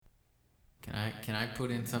Can I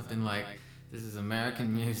put in something like, this is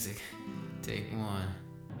American music, take one.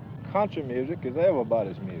 Country music is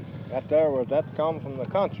everybody's music. That comes from the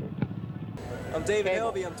country. I'm David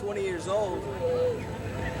Helvey, I'm 20 years old.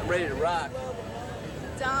 I'm ready to rock.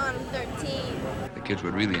 Dawn, I'm 13. The kids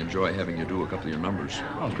would really enjoy having you do a couple of your numbers.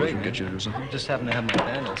 Oh, great. Get you to do something. Just happen to have my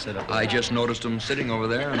band all set up. I just noticed them sitting over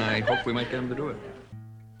there, and I hope we might get them to do it.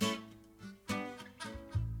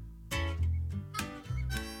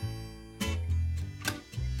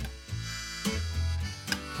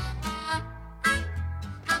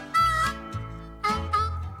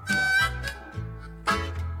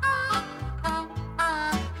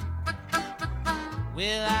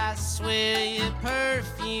 Well, I swear your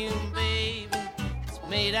perfume, baby, it's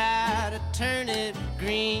made out of turnip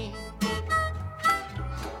green.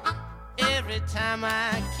 Every time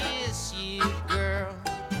I kiss you, girl,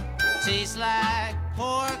 tastes like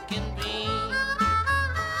pork and beans.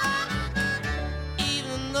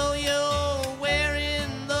 Even though you're wearing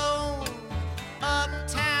those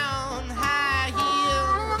uptown high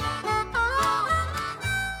heels,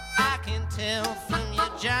 I can tell from your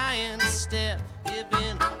giant step you've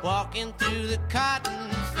been walking through the cotton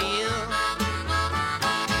field.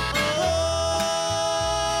 Oh,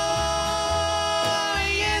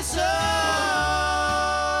 yes, oh,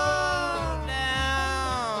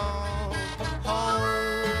 down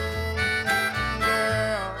home,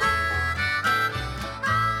 girl.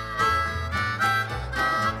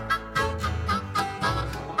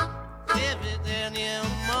 Heavy than your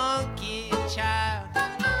monkey child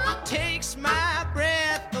takes my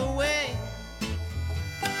breath away.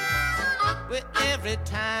 Well, every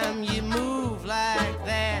time you move like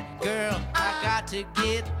that, girl, I got to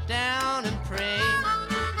get down and pray.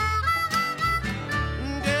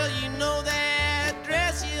 Girl, you know that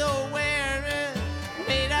dress you're wearing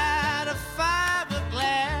made out of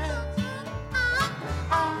fiberglass.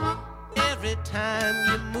 Every time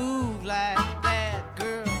you move like that,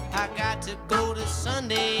 girl, I got to go to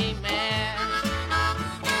Sunday Mass.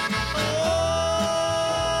 Oh,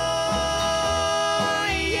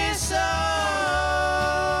 yes, oh.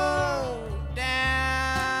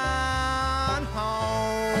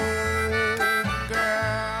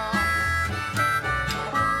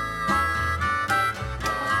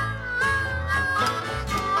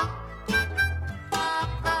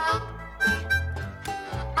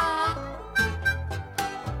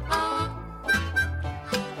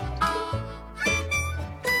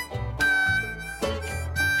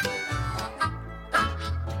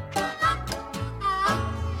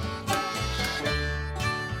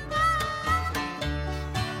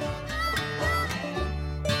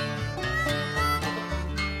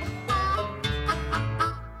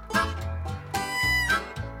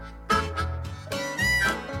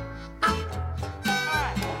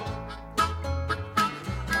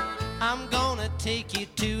 I'm gonna take you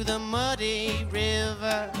to the muddy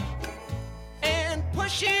river and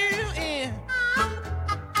push you in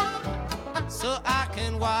so I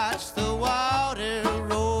can watch the water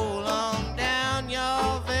roll on down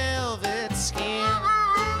your velvet skin.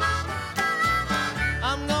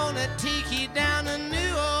 I'm gonna take you down to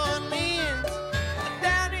New Orleans,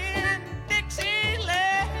 down in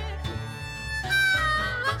Dixieland,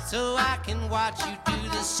 so I can watch you do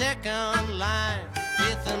the second line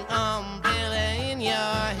with an umbrella in your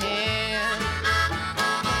hand.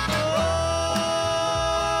 Oh,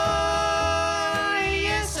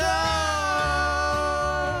 yes, oh,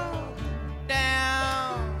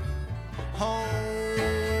 down home,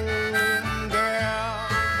 girl.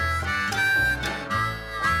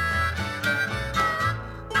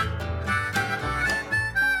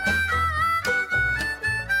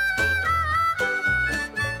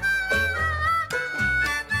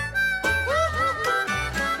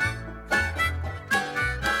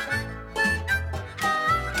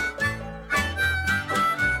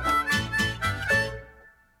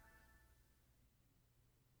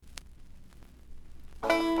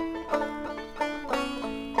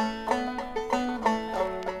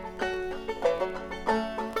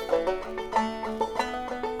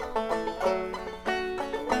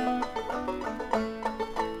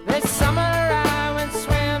 This summer I went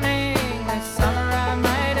swimming, this summer I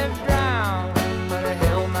might have drowned, but I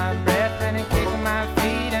held my breath and I kicked my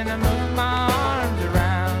feet and I moved my arms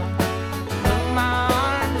around, moved my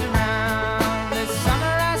arms around. This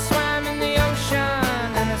summer I swam in the ocean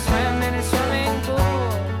and I swam in a swimming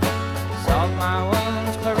pool, salted my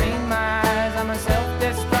wounds, chlorine my eyes. I'm a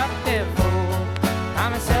self-destructive fool,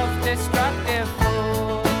 I'm a self-destructive fool.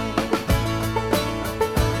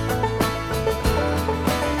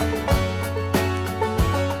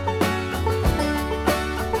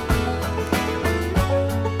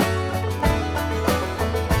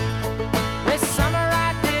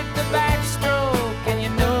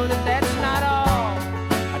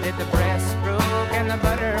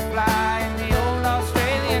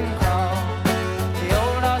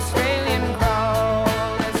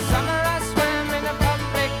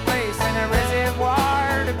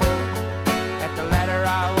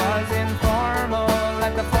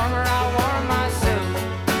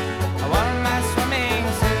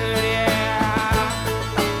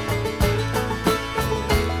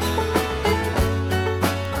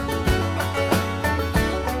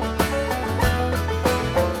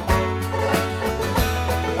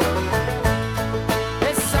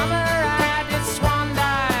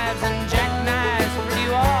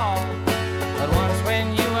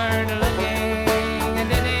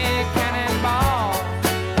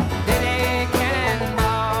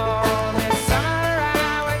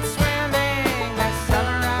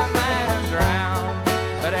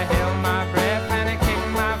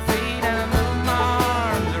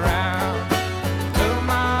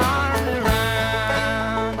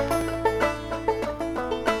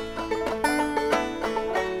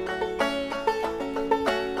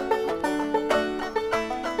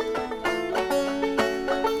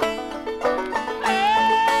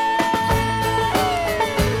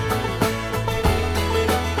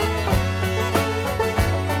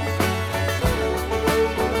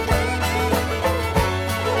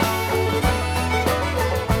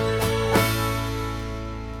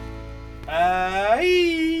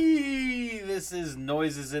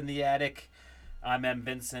 Noises in the Attic. I'm M.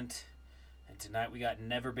 Vincent, and tonight we got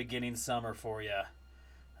Never Beginning Summer for you.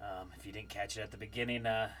 If you didn't catch it at the beginning,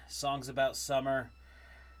 songs about summer,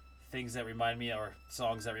 things that remind me, or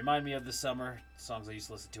songs that remind me of the summer, songs I used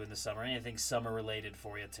to listen to in the summer, anything summer related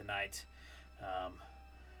for you tonight.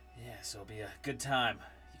 So it'll be a good time.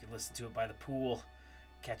 You can listen to it by the pool,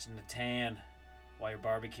 catching the tan, while you're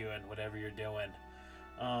barbecuing, whatever you're doing.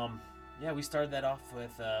 We started that off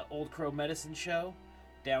with Old Crow Medicine Show,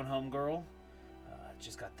 Down Home Girl.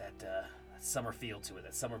 Just got that summer feel to it,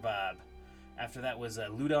 that summer vibe. After that was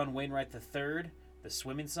Ludon Wainwright III, the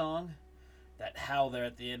swimming song. That howl there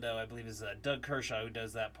at the end, I believe, is Doug Kershaw who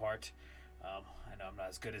does that part. I know I'm not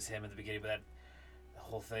as good as him in the beginning, but the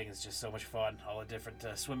whole thing is just so much fun. All the different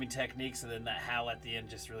swimming techniques, and then that howl at the end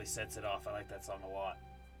just really sets it off. I like that song a lot.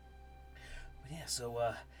 But yeah,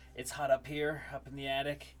 so it's hot up here, up in the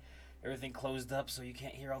attic. Everything closed up, so you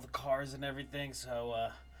can't hear all the cars and everything. So,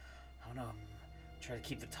 I don't know. I'm trying to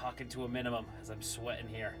keep the talking to a minimum as I'm sweating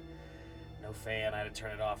here. No fan. I had to turn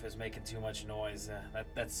it off. It was making too much noise.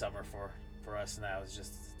 That's summer for us now. It's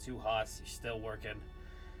just too hot. You're still working.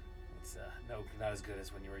 It's not as good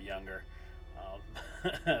as when you were younger.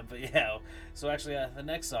 But yeah. So actually, the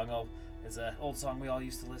next song is an old song we all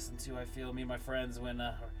used to listen to. I feel me and my friends when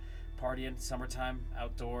partying, summertime,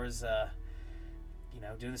 outdoors.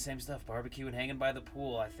 Doing the same stuff, barbecuing, hanging by the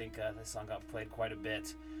pool. I think this song got played quite a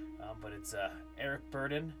bit. But it's Eric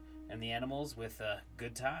Burdon and the Animals with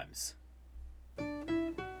Good Times.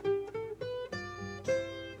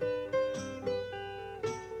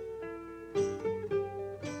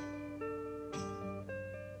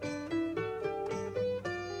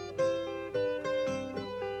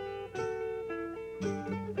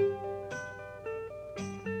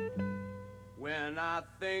 When I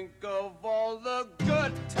think of all the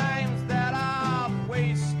good times that I've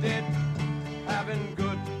wasted, having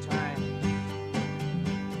good times.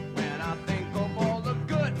 When I think of all the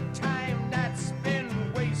good time that's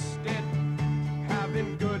been wasted,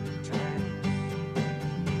 having good times.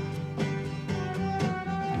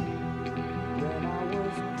 When I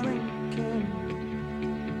was drinking,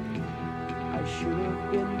 I should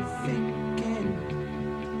have been thinking.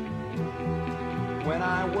 When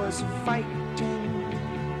I was fighting,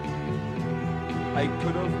 I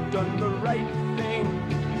could have done the right thing.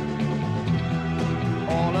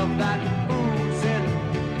 All of that boozing,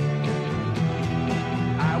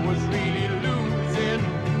 I was really losing.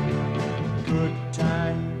 Good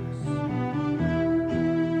times,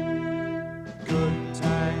 good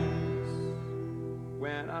times.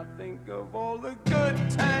 When I think of all the good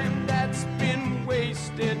time that's been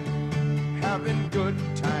wasted, having good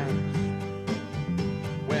times.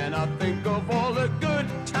 When I think of all the good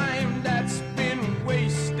time that's been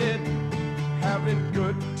wasted, having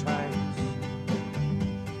good times.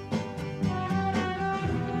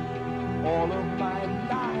 All of my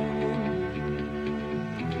lying,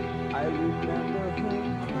 I remember her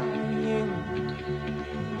crying.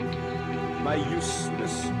 My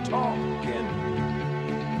useless talking,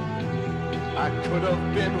 I could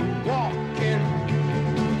have been walking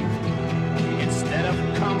instead of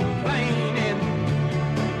complaining.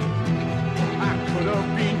 I could have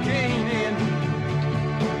been gaining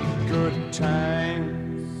good times.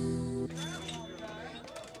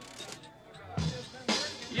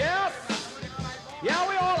 Yes, yeah,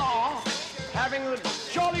 we all are having a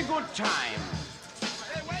jolly good time.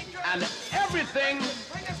 And everything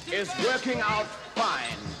is working out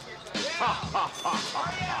fine. Ha, ha, ha, ha,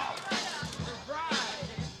 ha.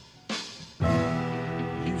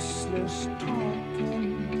 Useless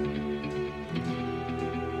talking,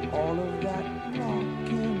 all of that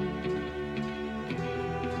rocking,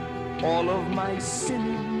 all of my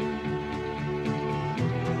sinning,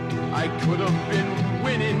 I could have been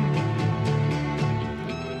winning.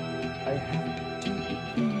 I have to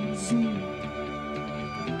be easy,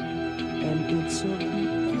 and it's a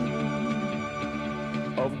beginning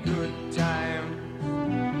of good time.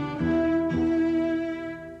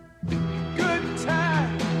 Good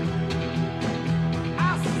time. I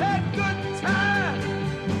said good time.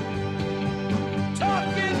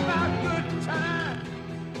 Talking about good time.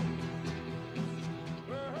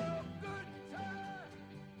 Oh, good time.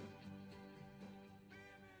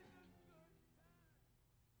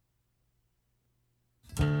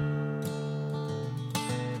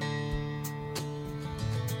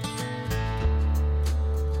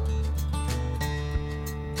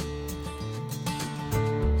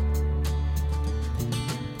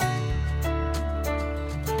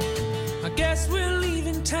 I guess we're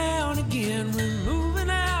leaving town again. We're moving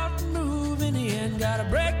out, moving in. Gotta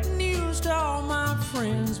break the news to all my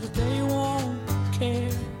friends, but they won't care.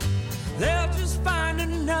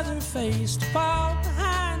 another face, to fall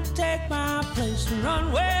behind, to take my place, to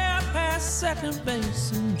run way up past second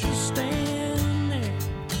base and just stand there.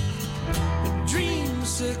 A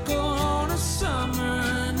dreamsicle on a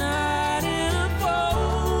summer night in a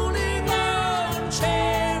folding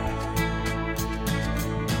armchair.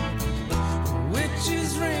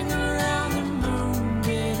 Witches ring around the moon,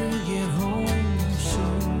 better get home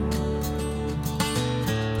soon.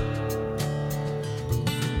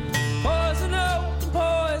 Poison oak and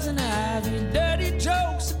poison ivy, dirty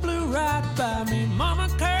jokes that blew right by me. Mama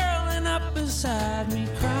curling up beside me,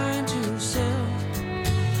 crying to herself.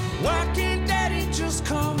 Why can't Daddy just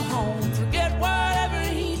come home? Forget whatever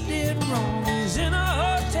he did wrong. He's in a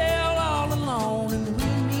hotel all alone and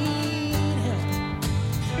we need help.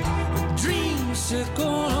 A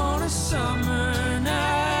dreamsicle on a summer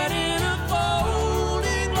night in a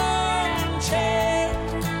folding armchair.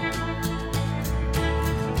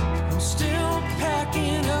 I'm still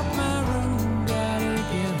packing up my room, gotta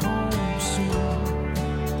get home soon.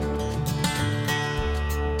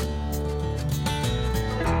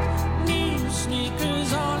 New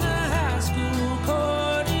sneakers on the high school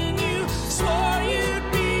court, and you swore you'd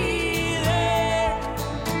be there.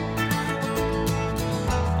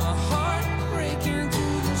 A heart breaking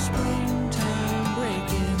through the springtime,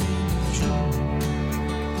 breaking into June.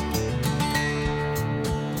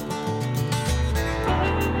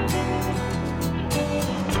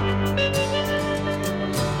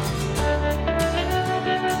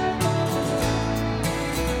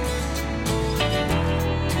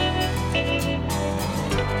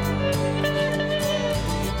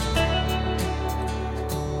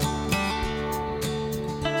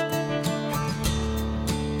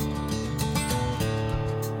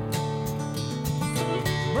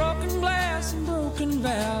 Broken glass and broken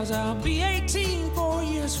vows. I'll be 18 4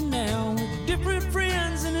 years from now, with different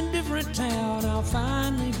friends in a different town. I'll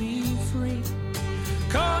finally be free.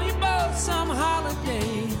 Call you both some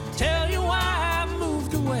holiday, tell you why I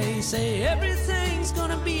moved away. Say everything's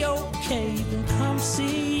gonna be okay, then come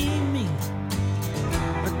see me.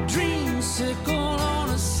 A dreamsicle on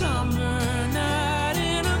a summer night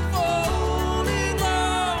in a folding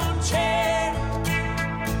armchair.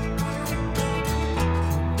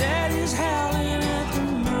 Daddy's howling at the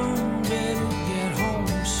moon, better get home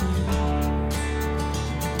soon.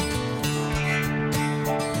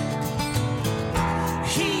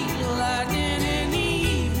 Heat lightning in the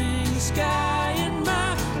evening sky, and my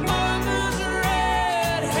mama's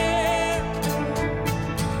red hair.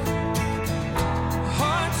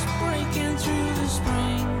 Hearts breaking through the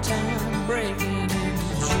springtime, breaking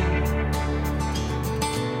into June.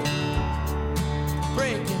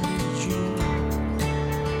 Breaking into June.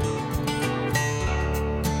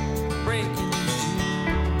 Breaking into June.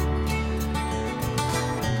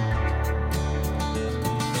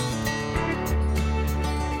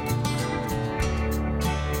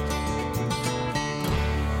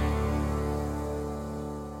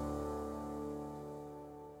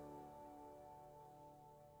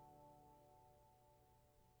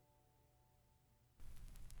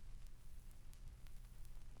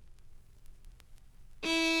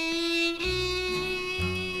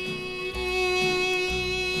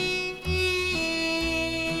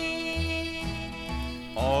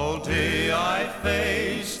 All day I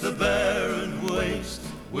face the barren waste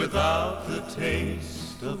without the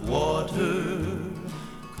taste of water,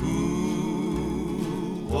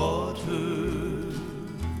 cool water.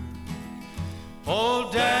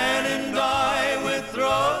 Old Dan and I, with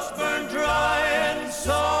throats burned dry and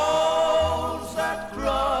souls that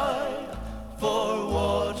cry for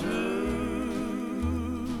water,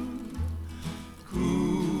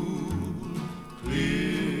 cool,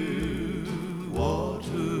 clear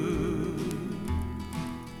water.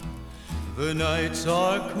 The nights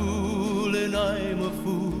are cool and I'm a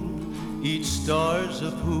fool, each star's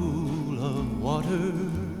a pool of water,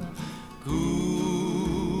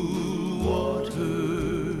 cool water.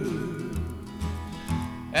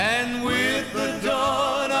 And with the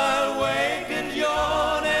dawn I'll wake and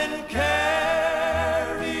yawn and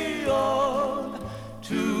carry on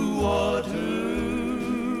to water,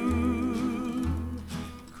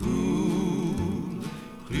 cool,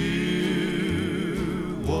 clear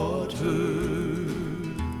water.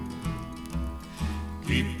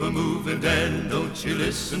 Keep a-moving, Dan, don't you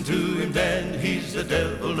listen to him, Dan. He's the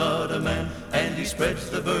devil, not a man, and he spreads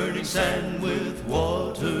the burning sand with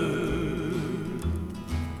water.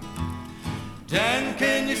 Dan,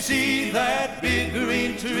 can you see that big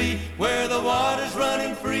green tree where the water's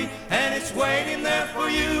running free and it's waiting there for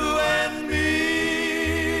you and me?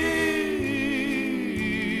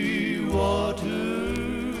 Water,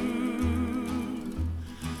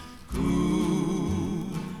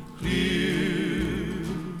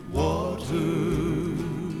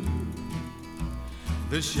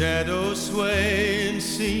 The shadows sway and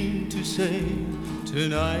seem to say,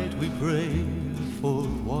 tonight we pray for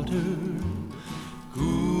water,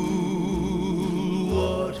 cool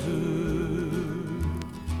water.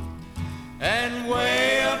 And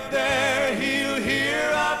way up there he'll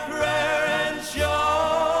hear our prayer and show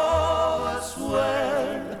us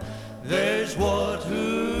where there's water,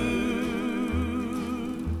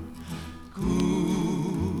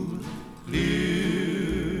 cool,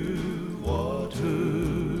 clear water.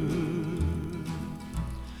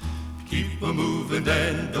 Keep a-moving,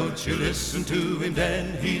 Dan, don't you listen to him,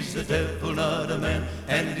 Dan. He's the devil, not a man,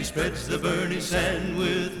 and he spreads the burning sand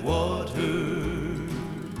with water.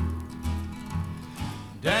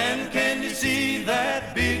 Dan, can you see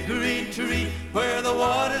that big green tree where the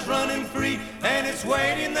water's running free and it's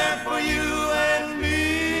waiting there for you and me?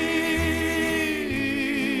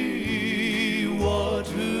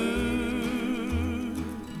 Water,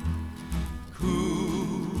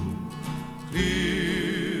 cool,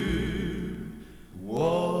 clear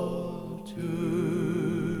water,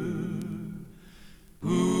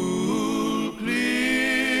 cool,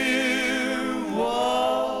 clear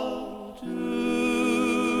water.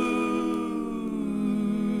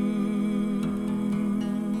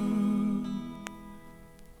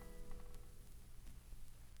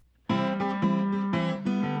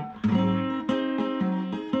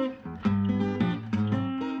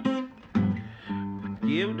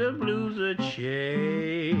 Give the blues a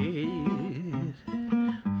chase,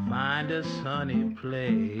 find a sunny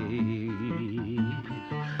place,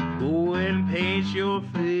 go and paint your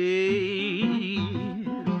face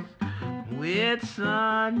with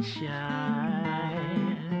sunshine,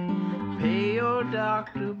 pay your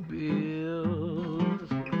doctor bills,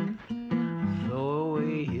 throw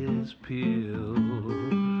away his pills.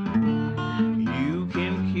 You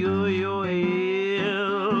can cure your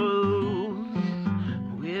ills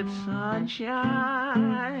with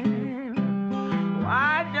sunshine.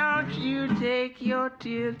 Why don't you take your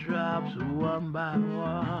teardrops one by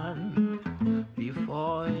one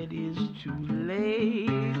before it is too late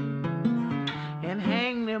and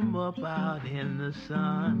hang them up out in the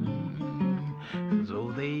sun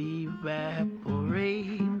so they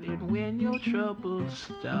evaporate? And when your troubles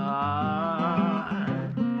start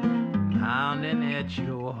pounding at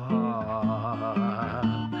your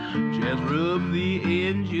heart, just rub the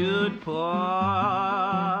injured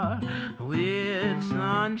part with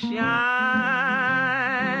sunshine.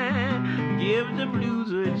 Give the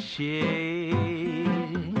blues a shake,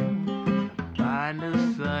 find a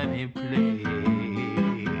sunny place,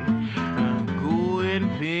 go and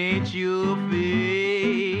paint your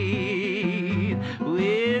face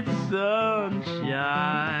with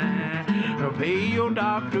sunshine. Pay your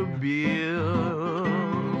doctor bill,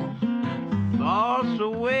 toss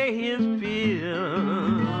away his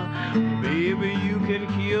pill. Baby, you can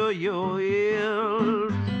cure your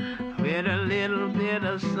ills with a little bit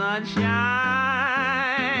of sunshine.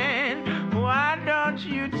 Why don't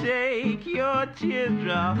you take your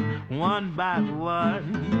teardrop one by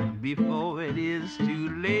one before it is too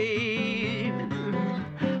late?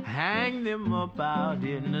 Hang them up out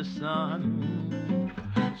in the sun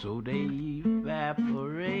so they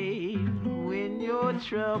evaporate when your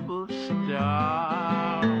troubles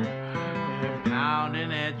start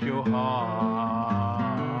pounding at your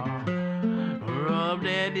heart. Rub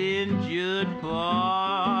that injured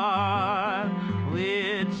part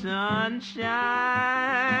with sunshine.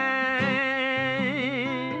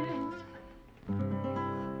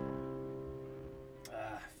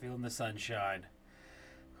 Feeling the sunshine.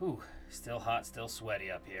 Whew, still hot, still sweaty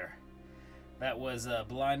up here. That was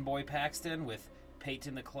Blind Boy Paxton with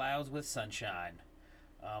Painting the Clouds with Sunshine.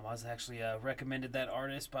 I was actually recommended that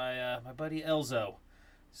artist by my buddy Elzo.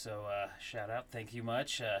 So shout out, thank you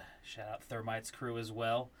much. Shout out Thermite's crew as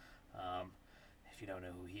well. If you don't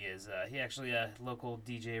know who he is, he actually a local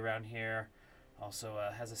DJ around here. Also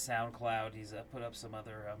has a SoundCloud. He's put up some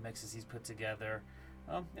other mixes he's put together.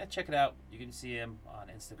 Yeah, check it out. You can see him on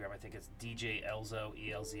Instagram. I think it's DJ Elzo,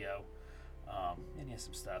 E-L-Z-O. And he has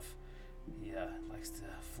some stuff. He likes to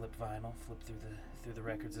flip vinyl, flip through the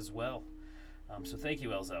records as well. So thank you,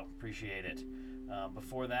 Elzo. Appreciate it.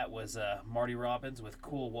 Before that was Marty Robbins with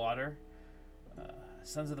Cool Water.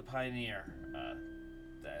 Sons of the Pioneer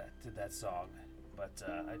that did that song. But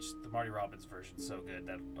the Marty Robbins version's so good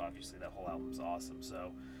that obviously that whole album's awesome.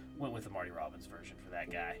 So went with the Marty Robbins version for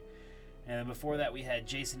that guy. And then before that we had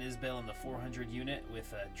Jason Isbell and the 400 Unit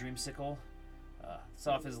with Dreamsicle. It's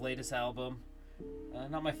off his latest album.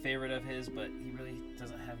 Not my favorite of his, but he really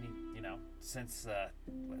doesn't have any, since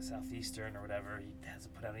Southeastern or whatever, he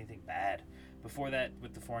hasn't put out anything bad. Before that,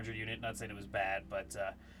 with the 400 unit, not saying it was bad, but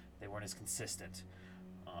they weren't as consistent.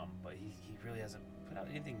 But he really hasn't put out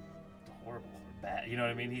anything horrible or bad. You know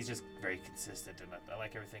what I mean? He's just very consistent, and I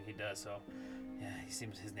like everything he does. So, yeah,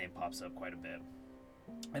 his name pops up quite a bit.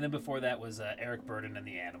 And then before that was Eric Burden and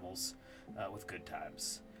the Animals with Good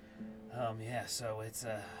Times. So it's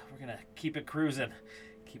we're gonna keep it cruising,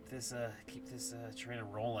 keep this train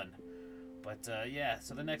rolling. But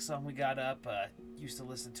so the next song we got up, used to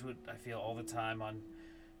listen to it, I feel, all the time on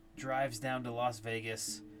drives down to Las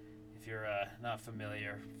Vegas. If you're not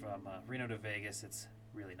familiar, from Reno to Vegas, it's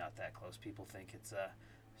really not that close. People think it's a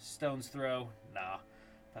stone's throw. Nah,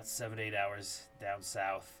 about 7 to 8 hours down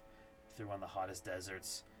south through one of the hottest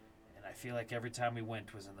deserts. And I feel like every time we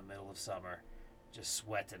went was in the middle of summer, just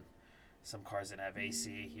sweating. Some cars didn't have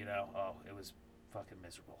AC, Oh, it was fucking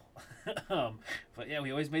miserable. But yeah, we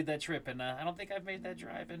always made that trip, and I don't think I've made that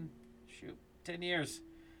drive in 10 years.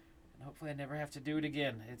 And hopefully I never have to do it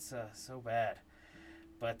again. It's so bad.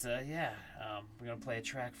 But we're gonna play a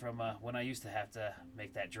track from when I used to have to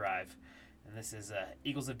make that drive, and this is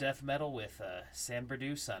Eagles of Death Metal with San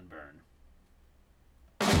Bernardino Sunburn.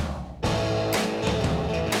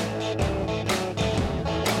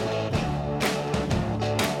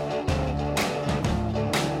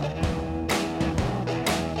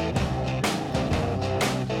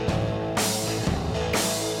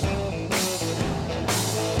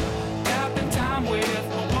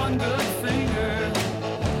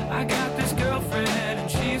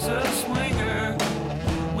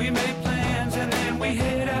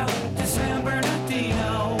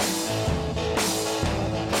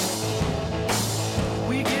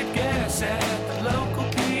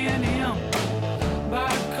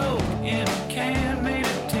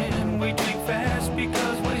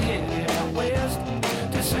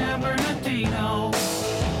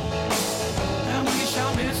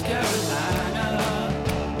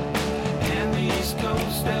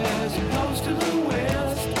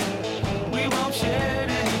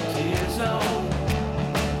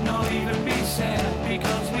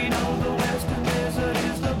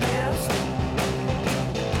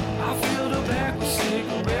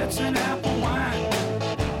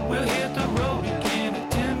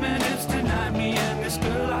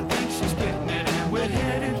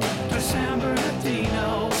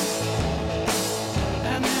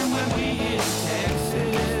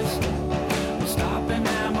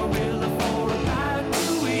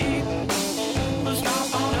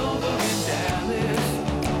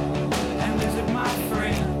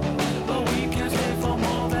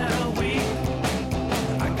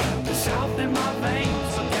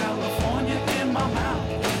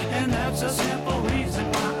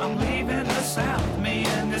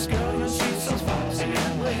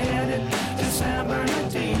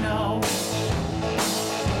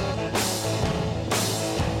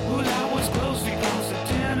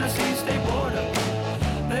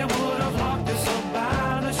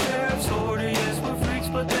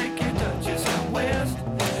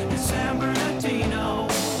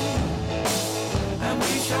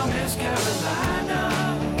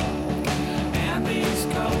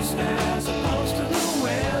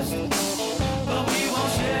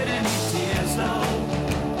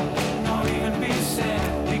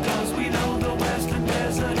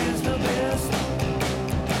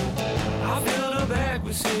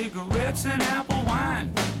 Cigarettes and apple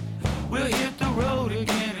wine. We'll hit the road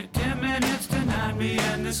again at 10 minutes to 9. Me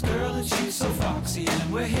and this girl, and she's so foxy,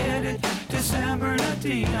 and we're headed to San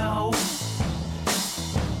Bernardino.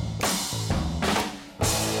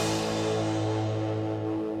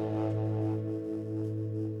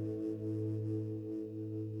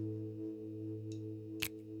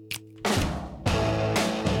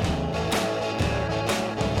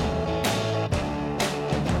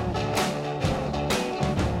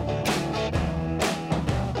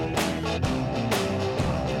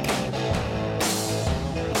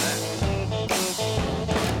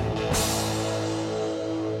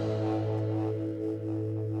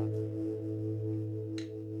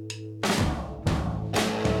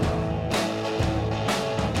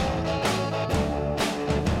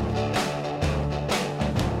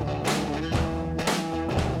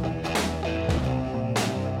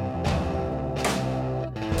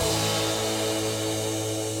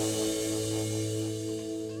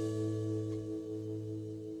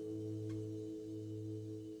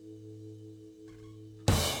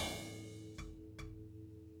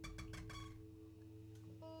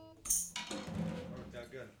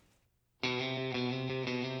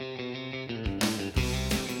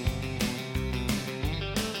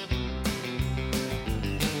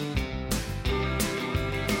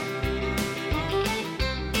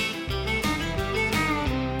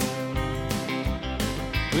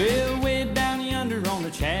 Well, way down yonder on the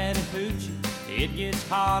Chattahoochee, it gets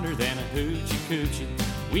hotter than a hoochie coochie.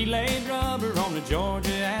 We laid rubber on the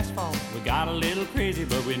Georgia asphalt. We got a little crazy,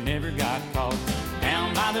 but we never got caught.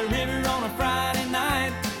 Down by the river on a Friday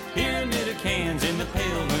night, pyramid of cans in the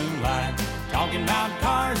pale moonlight, talking about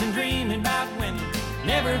cars and dreaming about women.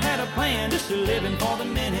 Never had a plan, just a living for the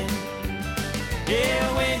minute.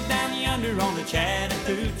 Yeah, way down yonder on the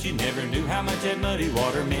Chattahoochee, never knew how much that muddy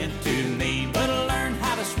water meant to me. But I learned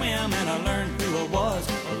how to swim and I learned who I was.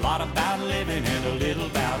 A lot about living and a little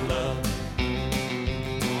about love.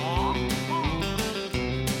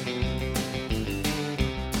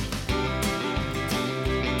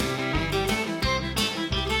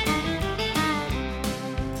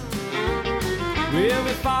 Well,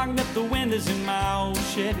 we fogged up the windows in my old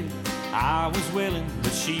Chevy. I was willing,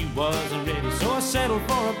 but she wasn't ready. So I settled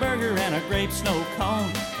for a burger and a grape snow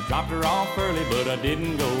cone. I dropped her off early, but I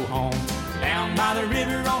didn't go home. Down by the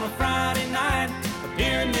river on a Friday night, a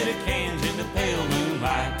pyramid of cans in the pale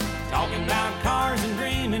moonlight, talking about cars and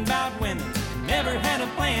dreaming about women. Never had a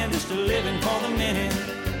plan, just a living for the minute.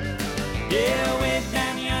 Yeah, way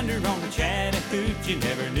down yonder on the Chattahoochee,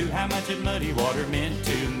 never knew how much that muddy water meant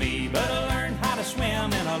to me. But I learned how to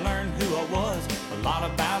swim and I learned who I was. A lot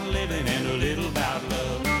about living and a little about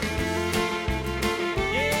love.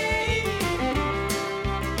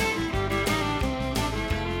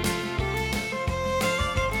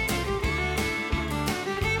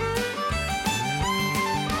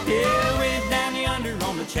 Yeah, way down yonder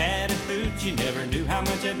on the Chattahoochee, never knew how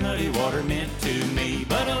much that muddy water meant to me.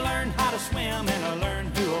 But I learned how to swim and I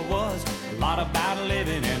learned who I was. A lot about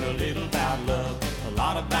living and a little about love. A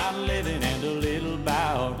lot about living and a little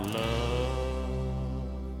about love.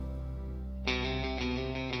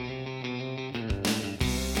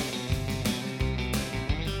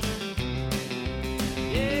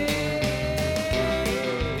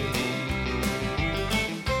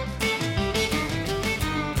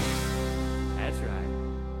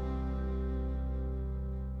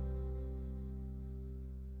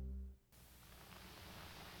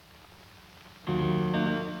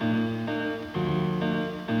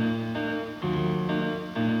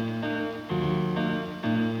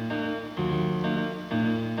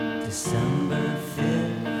 December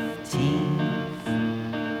 15th,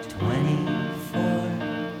 2014.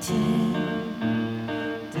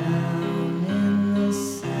 Down in the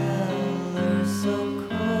cellar, so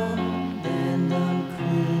cold and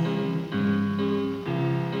unclean.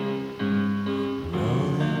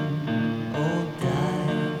 Rolling old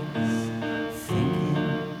dice, thinking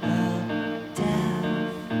about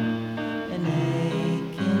death. An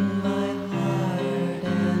ache in my heart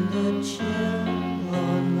and a chill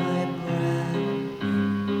on my breath.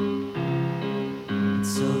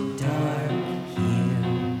 It's so dark here,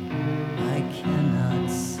 I cannot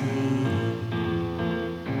see.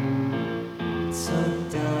 It's so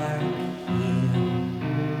dark here,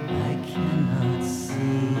 I cannot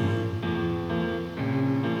see.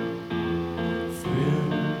 Through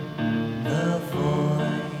the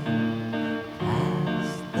void,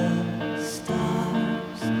 past the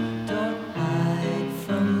stars, don't hide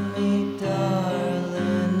from me,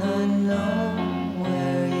 darling. I know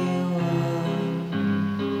where you are.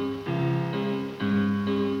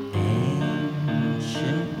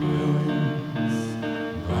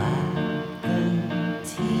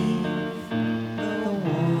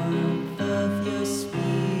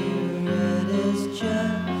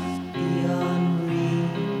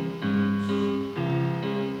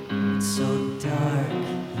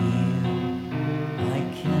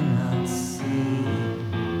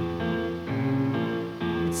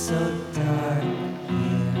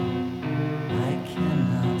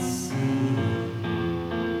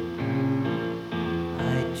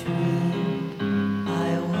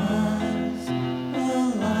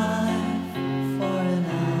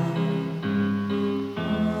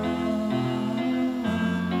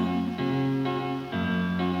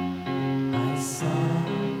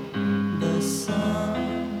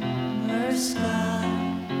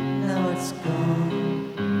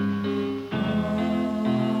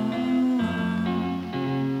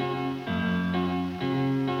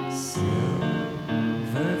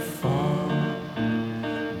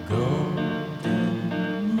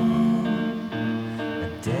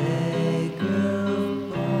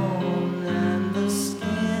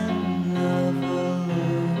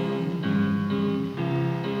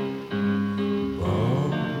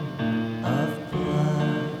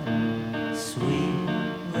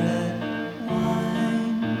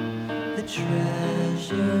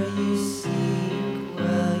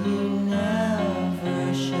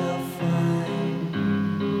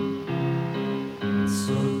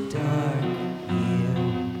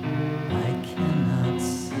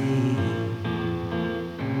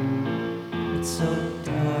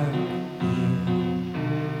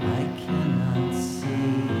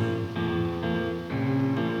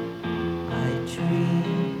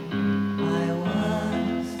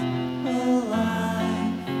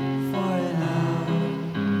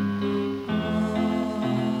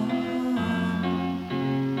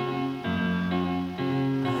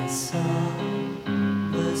 saw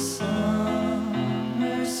the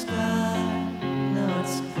summer sky, now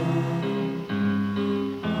it's gone.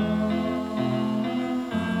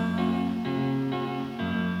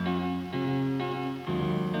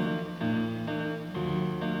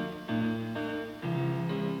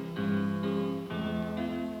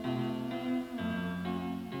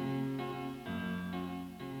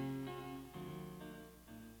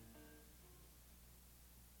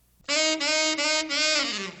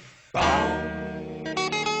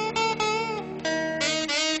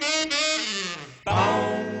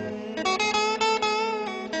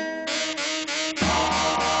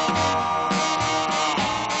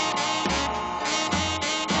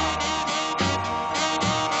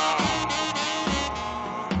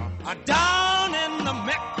 Down in the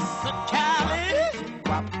Mexicali,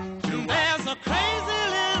 there's a crazy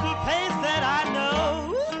little place that I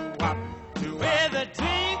know, where the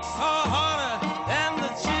drinks are hotter than the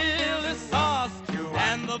chili sauce,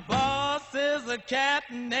 and the boss is a cat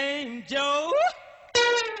named Joe.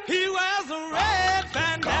 He wears a red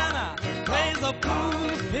bandana, plays a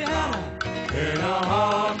blues piano in a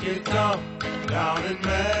honky tonk down in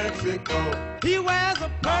Mexico. He wears a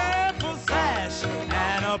purple sash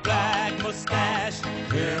and a black mustache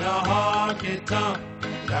in a honky tonk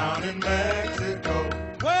down in Mexico.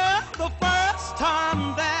 Well, the first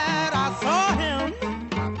time that I saw him,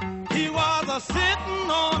 he was sitting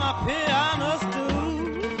on a piano stool.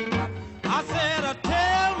 I said,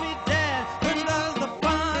 tell me, Dad, when does the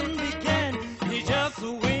fun begin? He just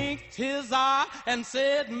winked his eye and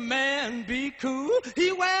said, man, be cool.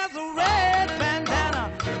 He wears a red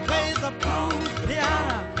bandana, plays a blues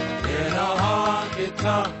piano in a honky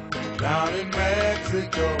tonk down in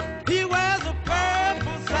Mexico. He wears a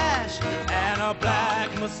purple sash and a black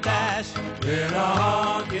mustache in a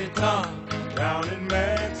honky tonk down in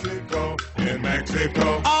Mexico. In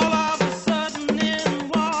Mexico, all of a sudden in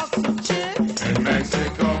walks a chick. In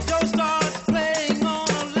Mexico, Joe starts playing on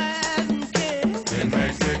a Latin kid. In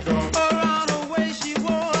Mexico, around her waist she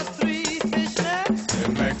wore 3 fishnets.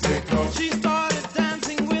 In Mexico, she started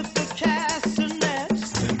dancing with the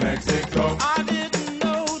castanets. In Mexico, I didn't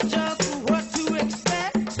know just what to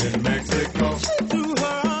expect. In Mexico, she threw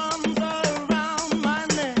her arms around my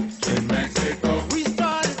neck. In Mexico, we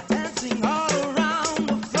started dancing all around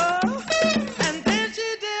the floor, and then she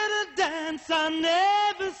did a dance I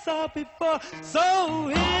never saw before. So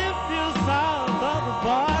if you're south of the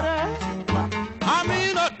border, I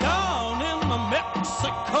mean down in the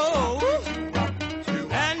Mexico,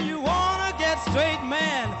 and you wanna get straight,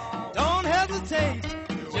 man, don't hesitate.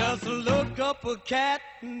 Just look up a cat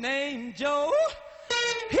named Joe.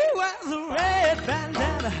 He wears a red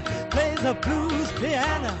bandana, plays a blues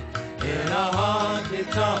piano in a honky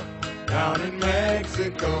tonk down in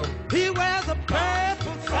Mexico. He wears a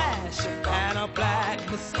purple sash and a black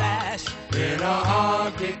mustache in a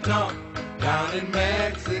honky tonk down in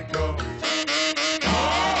Mexico.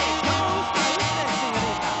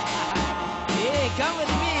 Hey, come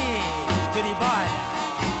with me, goody boy.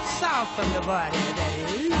 South of the border, that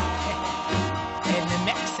is. In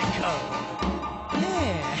Mexico.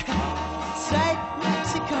 Yeah, that's right,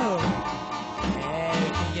 Mexico. Yeah,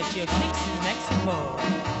 you can get your kicks in Mexico.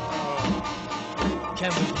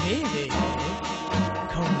 Come with me, baby.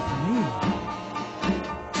 Come with me.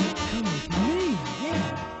 Come with me, yeah.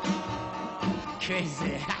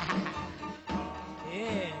 Crazy.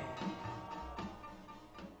 Yeah.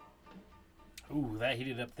 Ooh, that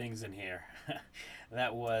heated up things in here.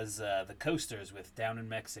 That was the Coasters with Down in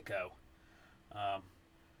Mexico.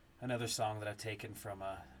 Another song that I've taken from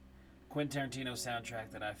a Quentin Tarantino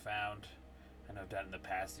soundtrack that I found. I know I've done it in the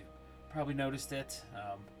past. You probably noticed it.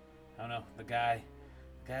 I don't know. The guy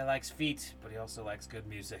likes feet, but he also likes good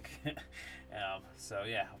music. So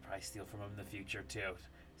yeah, I'll probably steal from him in the future too.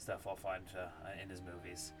 Stuff I'll find in his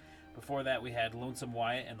movies. Before that, we had Lonesome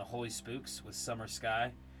Wyatt and the Holy Spooks with Summer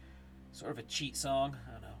Sky. Sort of a cheat song.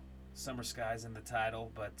 I don't know. Summer Sky's in the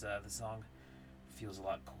title, but the song feels a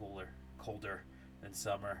lot colder than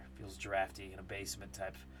summer. Feels drafty in a basement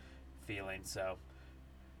type feeling. So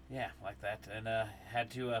yeah, like that. And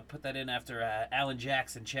had to put that in after Alan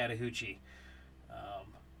Jackson, Chattahoochee.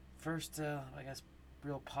 First, I guess,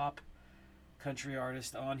 real pop country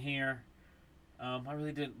artist on here. I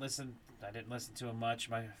really didn't listen. I didn't listen to him much.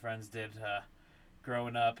 My friends did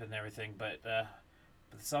growing up and everything. But the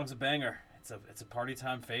song's a banger. It's a party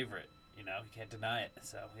time favorite. You know, you can't deny it.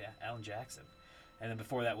 So yeah, Alan Jackson. And then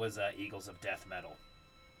before that was Eagles of Death Metal.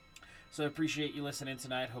 So I appreciate you listening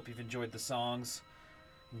tonight. Hope you've enjoyed the songs.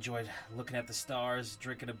 Enjoyed looking at the stars,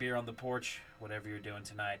 drinking a beer on the porch, whatever you're doing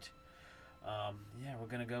tonight. Yeah, we're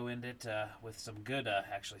gonna go into it with some good,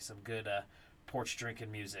 porch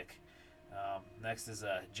drinking music. Next is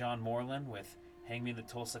John Moreland with "Hang Me in the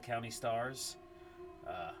Tulsa County Stars."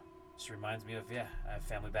 Just reminds me of I have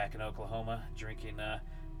family back in Oklahoma drinking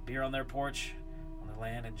beer on their porch, on their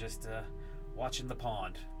land, and just watching the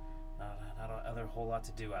pond. Not a whole lot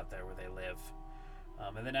to do out there where they live.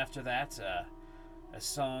 And then after that, a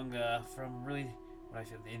song from really what I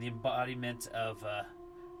feel the embodiment of a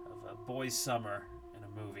boy's summer in a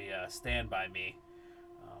movie, "Stand By Me."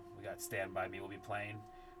 We got "Stand By Me" we'll be playing.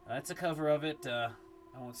 It's a cover of it. I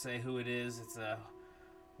won't say who it is. It's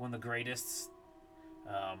one of the greatest.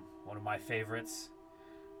 One of my favorites.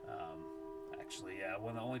 Actually,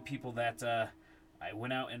 one of the only people that I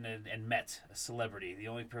went out and met a celebrity. The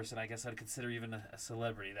only person I guess I'd consider even a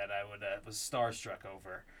celebrity that I was starstruck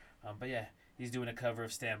over. But yeah, he's doing a cover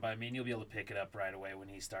of "Stand By Me," and you'll be able to pick it up right away when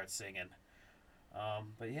he starts singing.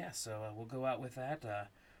 But yeah, so we'll go out with that.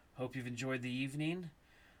 Hope you've enjoyed the evening.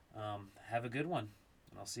 Have a good one,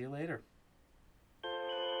 and I'll see you later.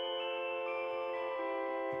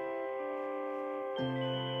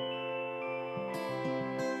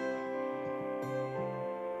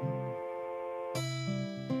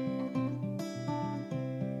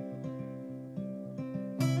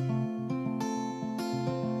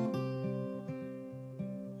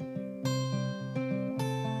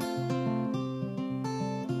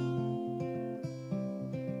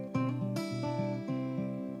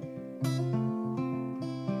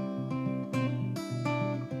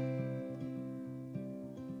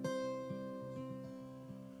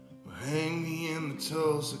 Hang me in the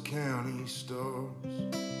Tulsa County stars.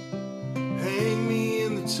 Hang me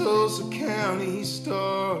in the Tulsa County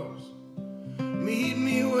stars. Meet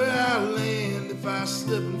me where I land if I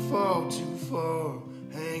slip and fall too far.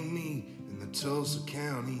 Hang me in the Tulsa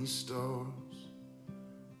County stars.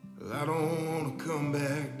 Well, I don't want to come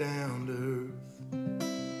back down to earth.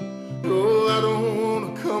 No, I don't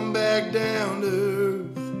want to come back down to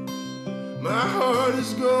earth. My heart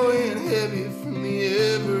is growing heavy from the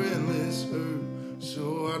ever-endless hurt,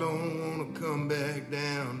 so I don't want to come back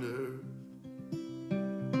down to earth.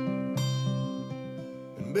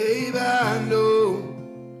 And babe, I know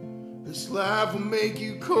this life will make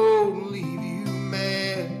you cold and leave you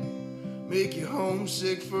mad, make you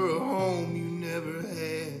homesick for a home you never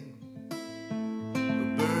had,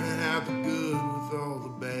 but burning out the good with all the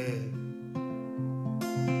bad.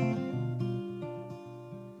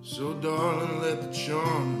 So darling, let the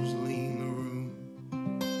charmers lean the room.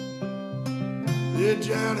 They're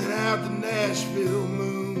drowning out the Nashville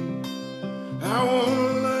moon. I want to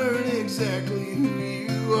learn exactly who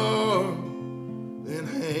you are, then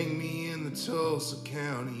hang me in the Tulsa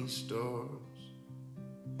County stars.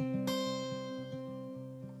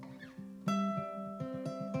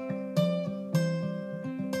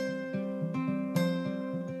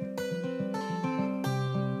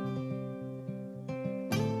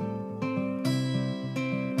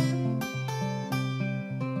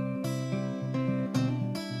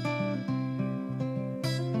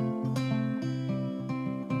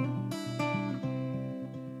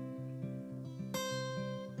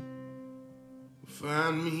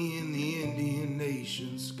 Find me in the Indian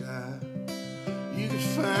Nation sky. You can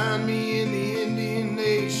find me in the Indian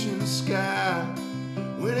Nation sky.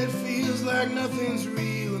 When it feels like nothing's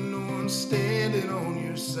real and no one's standing on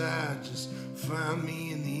your side, just find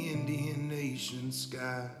me in the Indian Nation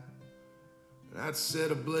sky. And I'd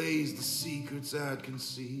set ablaze the secrets I'd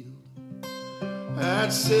concealed.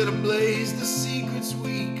 I'd set ablaze the secrets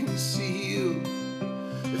we concealed.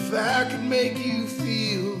 If I could make you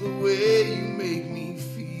feel the way you make me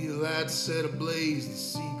feel, I'd set ablaze the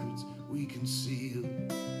secrets we concealed.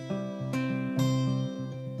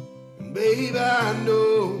 And babe, I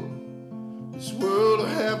know this world will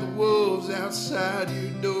have the wolves outside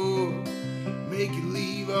your door, make you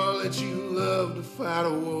leave all that you love to fight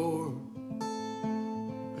a war,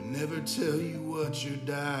 but never tell you what you're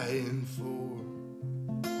dying for.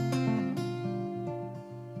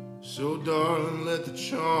 So darling, let the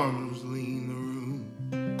charmers lean the room.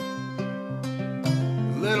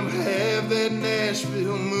 Let them have that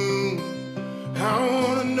Nashville moon. I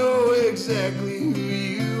want to know exactly who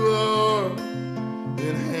you are,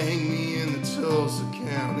 then hang me in the Tulsa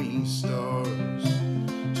County stars.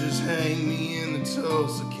 Just hang me in the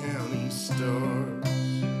Tulsa County stars.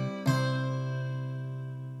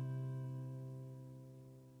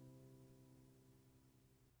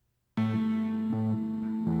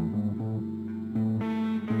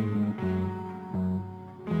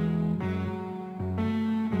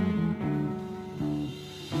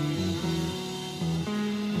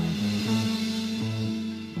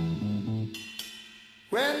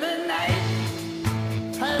 When the night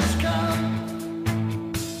has come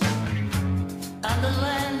and the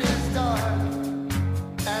land is dark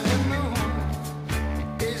and the moon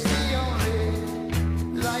is the only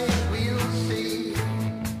light we'll see.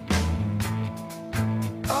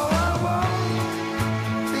 Oh, I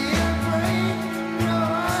won't be afraid, no,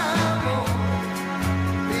 I won't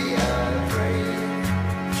be afraid,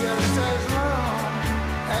 just as long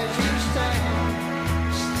as you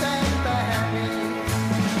stand by me.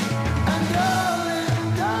 And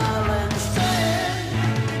darling, darling, stand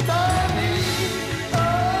by me, oh,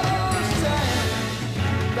 stand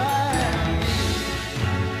by me,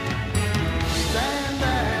 stand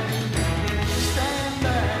by me, stand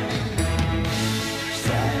by me.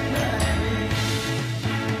 Stand by me.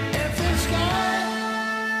 If the sky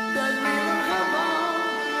that we look upon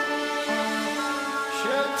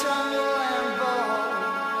should tumble and fall,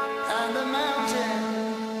 and the mountain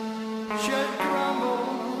should crumble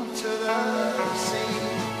to the sea,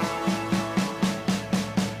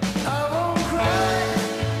 I won't cry,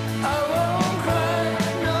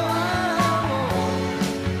 no, I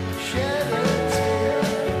won't shed a tear,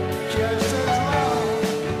 just as long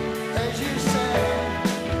as you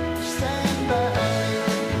stand by me.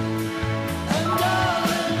 And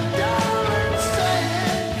darling, darling,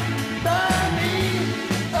 stand by me,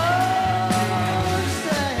 oh,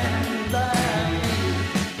 stand by me,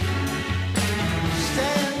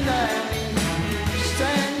 stand by me,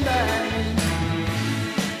 stand by me,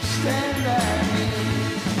 stand by me.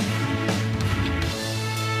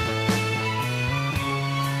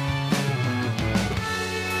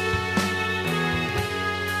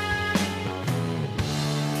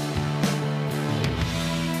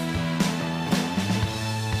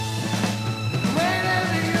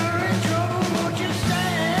 Whenever you're in trouble, won't you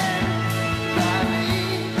stand by me?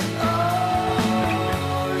 Oh,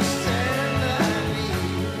 stand by me,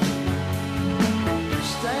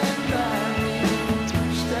 stand by me,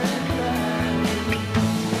 stand by me.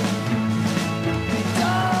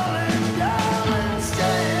 Darling, darling,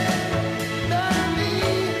 stand by me.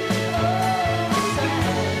 Oh, stand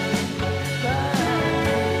by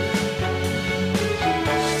me,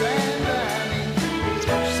 stand by me,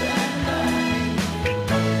 stand by me.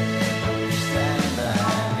 Stand by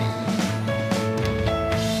me.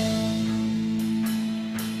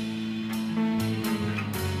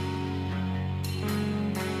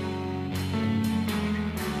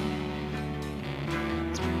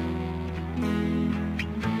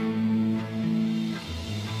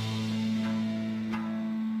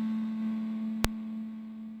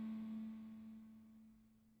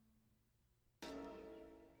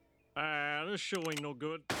 This show ain't no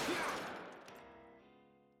good.